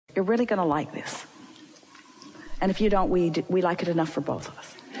You're really going to like this. And if you don't, we like it enough for both of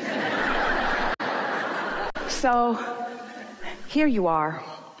us. So here you are.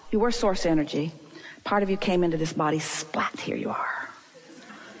 You were source energy. Part of you came into this body, splat, here you are.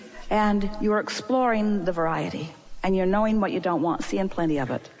 And you're exploring the variety. And you're knowing what you don't want, seeing plenty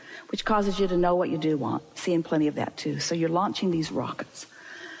of it, which causes you to know what you do want, seeing plenty of that too. So you're launching these rockets.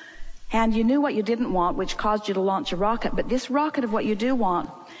 And you knew what you didn't want, which caused you to launch a rocket. But this rocket of what you do want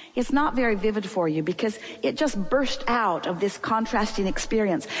is not very vivid for you because it just burst out of this contrasting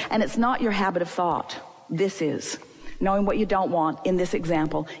experience. And it's not your habit of thought. This is. Knowing what you don't want in this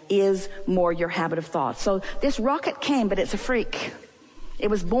example is more your habit of thought. So this rocket came, but it's a freak. It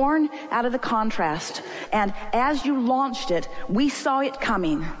was born out of the contrast. And as you launched it, we saw it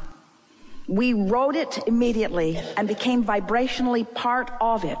coming. We rode it immediately and became vibrationally part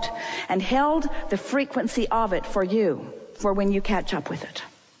of it and held the frequency of it for you, for when you catch up with it.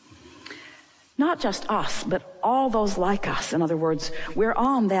 Not just us, but all those like us. In other words, we're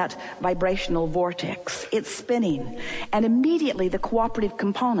on that vibrational vortex. It's spinning. And immediately the cooperative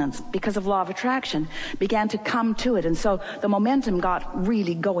components, because of law of attraction, began to come to it. And so the momentum got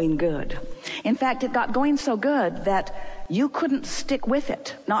really going good. In fact, it got going so good that you couldn't stick with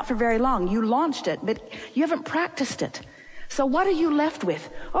it. Not for very long. You launched it, but you haven't practiced it. So what are you left with?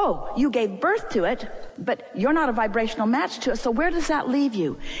 Oh, you gave birth to it, but you're not a vibrational match to it. So where does that leave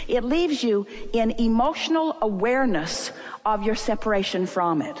you? It leaves you in emotional awareness of your separation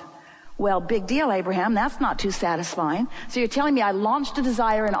from it. Well, big deal, Abraham. That's not too satisfying. So you're telling me I launched a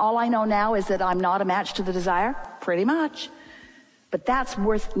desire and all I know now is that I'm not a match to the desire? Pretty much. But that's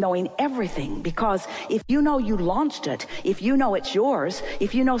worth knowing everything, because if you know you launched it, if you know it's yours,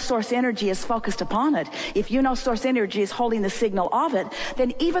 if you know source energy is focused upon it, if you know source energy is holding the signal of it,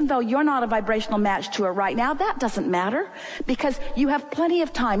 then even though you're not a vibrational match to it right now, that doesn't matter, because you have plenty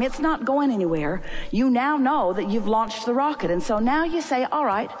of time. It's not going anywhere. You now know that you've launched the rocket. And so now you say, all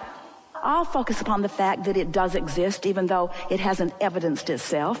right, I'll focus upon the fact that it does exist, even though it hasn't evidenced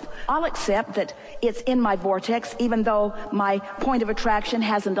itself. I'll accept that it's in my vortex, even though my point of attraction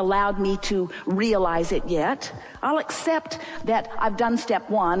hasn't allowed me to realize it yet. I'll accept that I've done step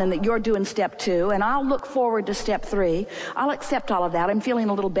 1 and that you're doing step 2, and I'll look forward to step 3. I'll accept all of that. I'm feeling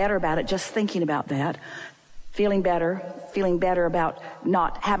a little better about it just thinking about that. Feeling better about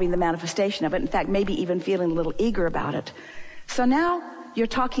not having the manifestation of it. In fact, maybe even feeling a little eager about it. So now you're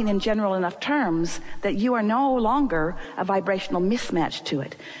talking in general enough terms that you are no longer a vibrational mismatch to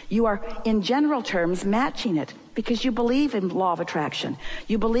it. You are, in general terms, matching it because you believe in law of attraction.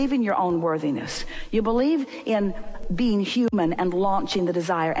 You believe in your own worthiness. You believe in being human and launching the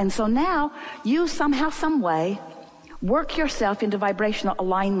desire. And so now you somehow, some way, work yourself into vibrational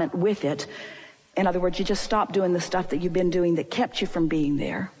alignment with it. In other words, you just stop doing the stuff that you've been doing that kept you from being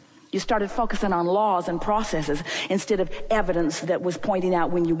there. You started focusing on laws and processes instead of evidence that was pointing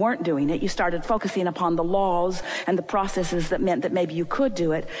out when you weren't doing it. You started focusing upon the laws and the processes that meant that maybe you could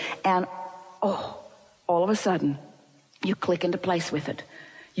do it. And, all of a sudden, you click into place with it.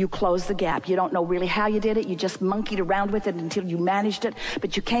 You close the gap. You don't know really how you did it. You just monkeyed around with it until you managed it.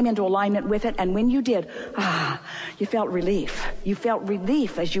 But you came into alignment with it. And when you did, you felt relief. You felt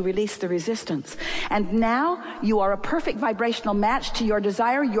relief as you released the resistance. And now you are a perfect vibrational match to your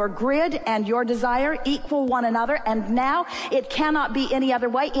desire. Your grid and your desire equal one another. And now it cannot be any other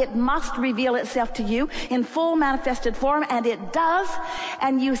way. It must reveal itself to you in full manifested form. And it does.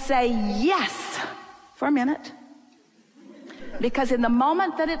 And you say yes for a minute. Because in the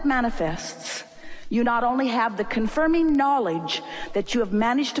moment that it manifests, you not only have the confirming knowledge that you have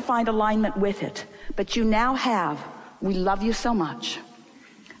managed to find alignment with it, but you now have, we love you so much,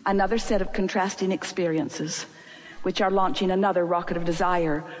 another set of contrasting experiences, which are launching another rocket of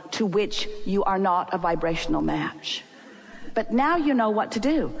desire to which you are not a vibrational match. But now you know what to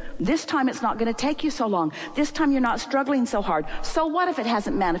do. This time it's not going to take you so long. This time you're not struggling so hard. So what if it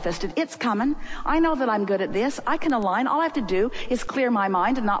hasn't manifested? It's coming. I know that I'm good at this. I can align. All I have to do is clear my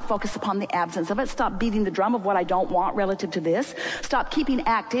mind and not focus upon the absence of it. Stop beating the drum of what I don't want relative to this. Stop keeping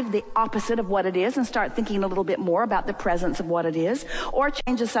active the opposite of what it is and start thinking a little bit more about the presence of what it is. Or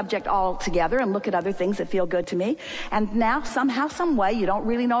change the subject altogether and look at other things that feel good to me. And now somehow, some way, you don't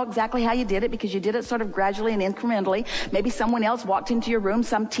really know exactly how you did it because you did it sort of gradually and incrementally. Maybe someone else walked into your room,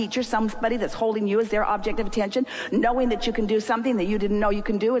 some teacher, somebody that's holding you as their object of attention, knowing that you can do something that you didn't know you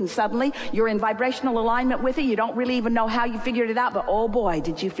can do, and suddenly you're in vibrational alignment with it. You don't really even know how you figured it out, but oh boy,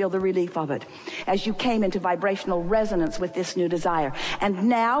 did you feel the relief of it as you came into vibrational resonance with this new desire. And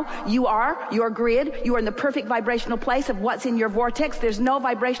now you are your grid. You are in the perfect vibrational place of what's in your vortex. There's no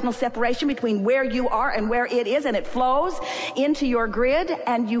vibrational separation between where you are and where it is, and it flows into your grid,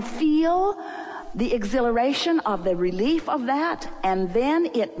 and you feel the exhilaration of the relief of that, and then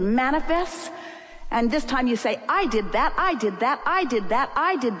it manifests. And this time you say, I did that, I did that, I did that,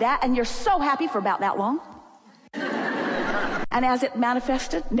 I did that, and you're so happy for about that long. And as it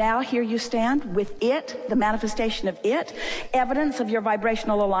manifested, now here you stand with it, the manifestation of it, evidence of your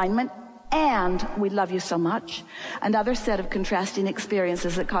vibrational alignment, and we love you so much, another set of contrasting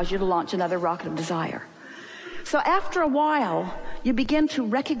experiences that cause you to launch another rocket of desire. So after a while, you begin to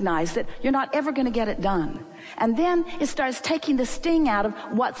recognize that you're not ever going to get it done. And then it starts taking the sting out of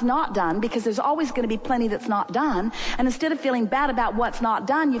what's not done, because there's always going to be plenty that's not done. And instead of feeling bad about what's not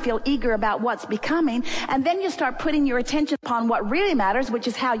done, you feel eager about what's becoming. And then you start putting your attention upon what really matters, which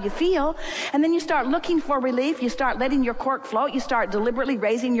is how you feel. And then you start looking for relief. You start letting your cork float. You start deliberately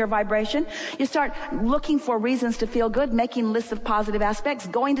raising your vibration. You start looking for reasons to feel good, making lists of positive aspects,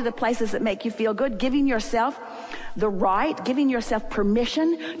 going to the places that make you feel good, giving yourself the right, giving yourself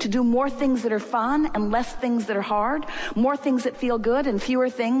permission to do more things that are fun and less things that are hard, more things that feel good and fewer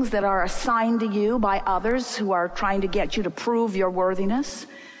things that are assigned to you by others who are trying to get you to prove your worthiness.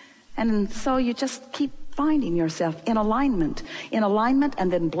 And so you just keep finding yourself in alignment,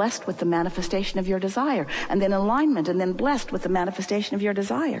 and then blessed with the manifestation of your desire, and then alignment, and then blessed with the manifestation of your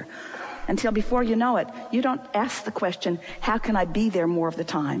desire, until before you know it, you don't ask the question, how can I be there more of the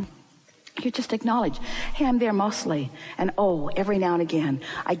time? You just acknowledge, hey, I'm there mostly. And oh, every now and again,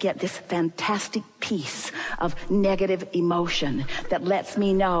 I get this fantastic piece of negative emotion that lets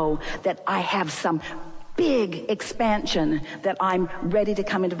me know that I have some big expansion that I'm ready to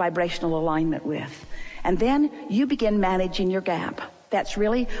come into vibrational alignment with. And then you begin managing your gap. That's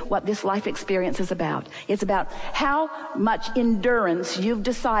really what this life experience is about. It's about how much endurance you've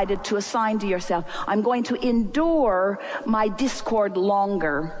decided to assign to yourself. I'm going to endure my discord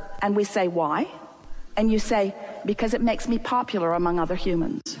longer. And we say, why? And you say, because it makes me popular among other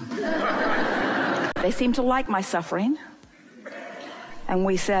humans. They seem to like my suffering. And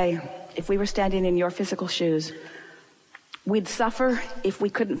we say, if we were standing in your physical shoes, we'd suffer if we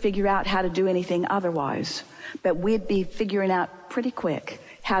couldn't figure out how to do anything otherwise. But we'd be figuring out pretty quick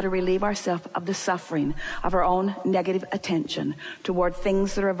how to relieve ourselves of the suffering of our own negative attention toward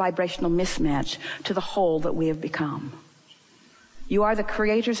things that are a vibrational mismatch to the whole that we have become. You are the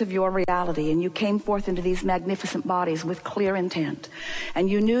creators of your reality, and you came forth into these magnificent bodies with clear intent. And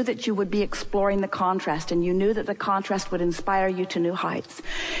you knew that you would be exploring the contrast, and you knew that the contrast would inspire you to new heights.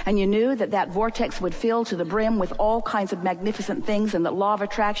 And you knew that that vortex would fill to the brim with all kinds of magnificent things, and that law of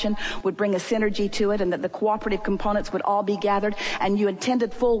attraction would bring a synergy to it, and that the cooperative components would all be gathered. And you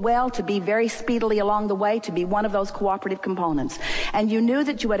intended full well to be very speedily along the way to be one of those cooperative components. And you knew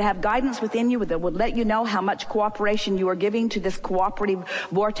that you would have guidance within you that would let you know how much cooperation you were giving to this cooperative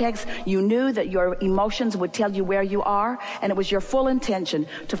vortex. You knew that your emotions would tell you where you are, and it was your full intention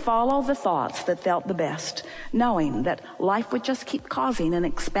to follow the thoughts that felt the best, knowing that life would just keep causing and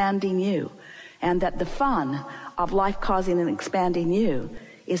expanding you, and that the fun of life causing and expanding you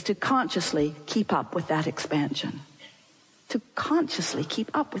is to consciously keep up with that expansion. To consciously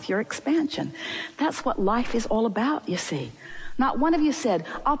keep up with your expansion. That's what life is all about, you see. Not one of you said,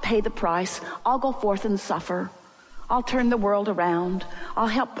 I'll pay the price, I'll go forth and suffer, I'll turn the world around, I'll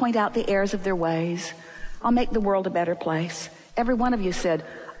help point out the errors of their ways, I'll make the world a better place. Every one of you said,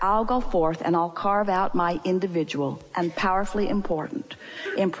 I'll go forth and I'll carve out my individual and powerfully important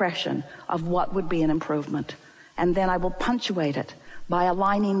impression of what would be an improvement. And then I will punctuate it by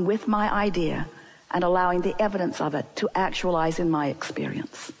aligning with my idea and allowing the evidence of it to actualize in my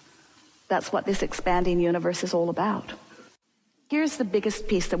experience. That's what this expanding universe is all about. Here's the biggest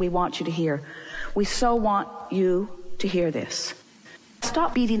piece that we want you to hear. We so want you to hear this.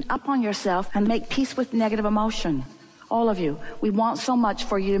 Stop beating up on yourself and make peace with negative emotion. All of you, we want so much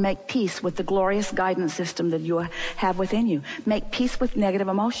for you to make peace with the glorious guidance system that you have within you. Make peace with negative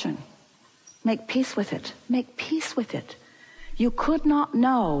emotion. Make peace with it. Make peace with it. You could not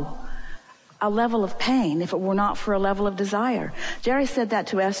know a level of pain if it were not for a level of desire. Jerry said that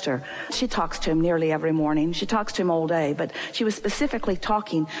to Esther. She talks to him nearly every morning. She talks to him all day, but she was specifically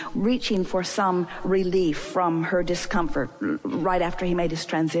reaching for some relief from her discomfort right after he made his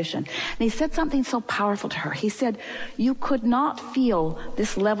transition. And he said something so powerful to her. He said, you could not feel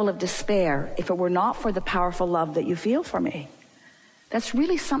this level of despair if it were not for the powerful love that you feel for me. That's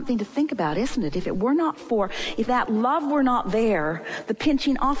really something to think about, isn't it? If that love were not there, the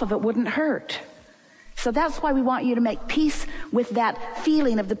pinching off of it wouldn't hurt. So that's why we want you to make peace with that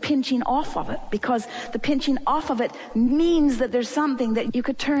feeling of the pinching off of it, because the pinching off of it means that there's something that you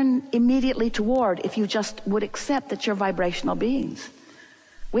could turn immediately toward if you just would accept that you're vibrational beings.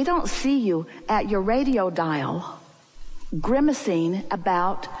 We don't see you at your radio dial grimacing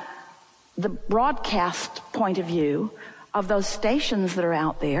about the broadcast point of view of those stations that are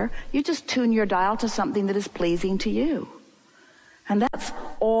out there. You just tune your dial to something that is pleasing to you. And that's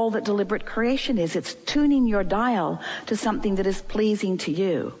all that deliberate creation is. It's tuning your dial to something that is pleasing to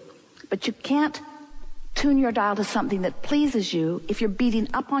you. But you can't tune your dial to something that pleases you if you're beating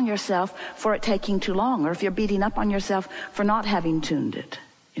up on yourself for it taking too long, or if you're beating up on yourself for not having tuned it,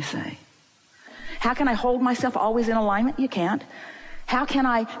 you say. How can I hold myself always in alignment? You can't. How can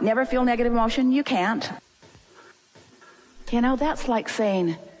I never feel negative emotion? You can't. You know, that's like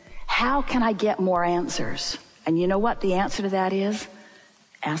saying, how can I get more answers? And you know what the answer to that is?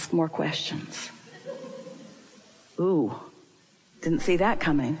 Ask more questions. Ooh, didn't see that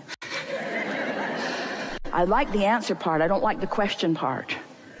coming. I like the answer part. I don't like the question part.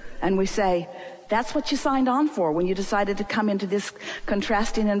 And we say, that's what you signed on for when you decided to come into this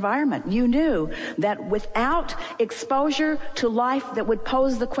contrasting environment. You knew that without exposure to life that would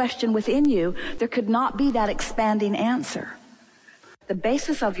pose the question within you, there could not be that expanding answer. The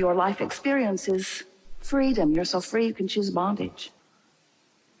basis of your life experience is freedom. You're so free you can choose bondage.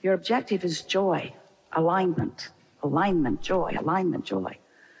 Your objective is joy, alignment, joy, alignment, joy.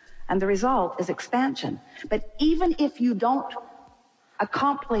 And the result is expansion. But even if you don't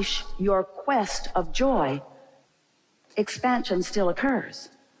accomplish your quest of joy, expansion still occurs.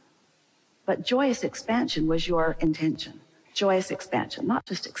 But joyous expansion was your intention. Joyous expansion, not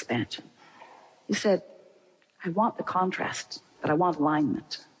just expansion. You said, I want the contrast, but I want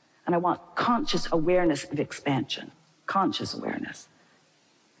alignment. And I want conscious awareness of expansion. Conscious awareness.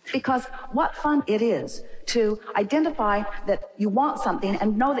 Because what fun it is to identify that you want something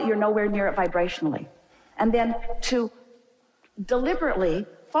and know that you're nowhere near it vibrationally. And then to deliberately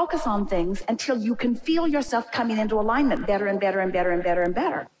focus on things until you can feel yourself coming into alignment better and better and better and better and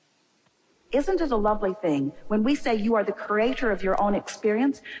better. Isn't it a lovely thing when we say you are the creator of your own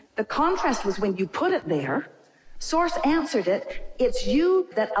experience? The contrast was when you put it there. Source answered it. It's you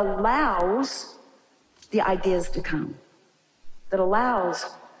that allows the ideas to come, that allows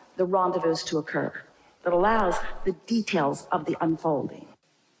the rendezvous to occur, that allows the details of the unfolding.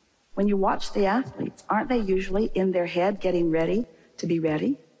 When you watch the athletes, aren't they usually in their head getting ready to be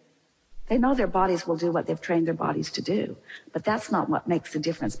ready? They know their bodies will do what they've trained their bodies to do, but that's not what makes the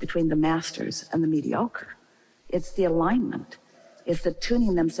difference between the masters and the mediocre. It's the alignment. It's the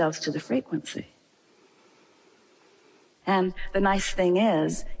tuning themselves to the frequency. And the nice thing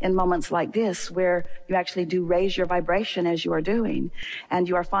is, in moments like this, where you actually do raise your vibration as you are doing, and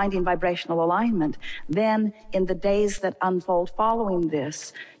you are finding vibrational alignment, then in the days that unfold following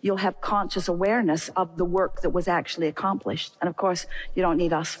this, you'll have conscious awareness of the work that was actually accomplished. And of course, you don't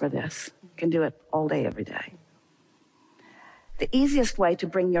need us for this. You can do it all day, every day. The easiest way to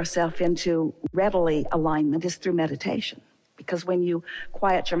bring yourself into readily alignment is through meditation. Because when you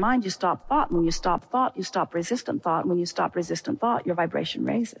quiet your mind, you stop thought. When you stop thought, you stop resistant thought. And when you stop resistant thought, your vibration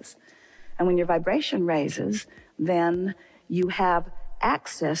raises. And when your vibration raises, then you have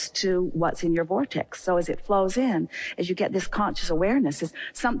access to what's in your vortex. So as it flows in, as you get this conscious awareness, as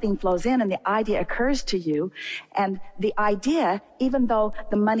something flows in and the idea occurs to you, and the idea, even though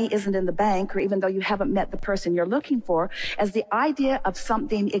the money isn't in the bank, or even though you haven't met the person you're looking for, as the idea of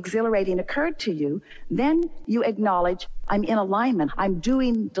something exhilarating occurred to you, then you acknowledge, I'm in alignment, I'm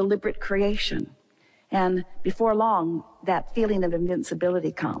doing deliberate creation. And before long, that feeling of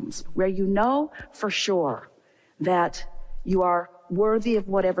invincibility comes, where you know for sure that you are worthy of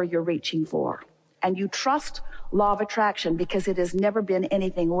whatever you're reaching for. And you trust law of attraction because it has never been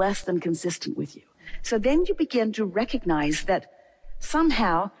anything less than consistent with you. So then you begin to recognize that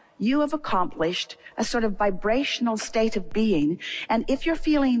somehow you have accomplished a sort of vibrational state of being. And if you're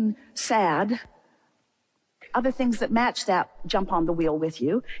feeling sad, other things that match that jump on the wheel with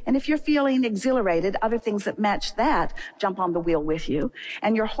you. And if you're feeling exhilarated, other things that match that jump on the wheel with you.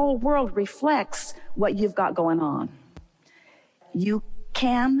 And your whole world reflects what you've got going on. You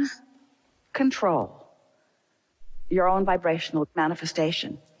can control your own vibrational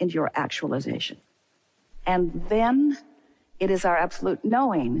manifestation into your actualization. And then it is our absolute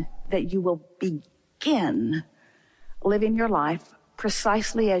knowing that you will begin living your life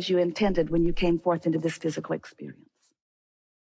precisely as you intended when you came forth into this physical experience.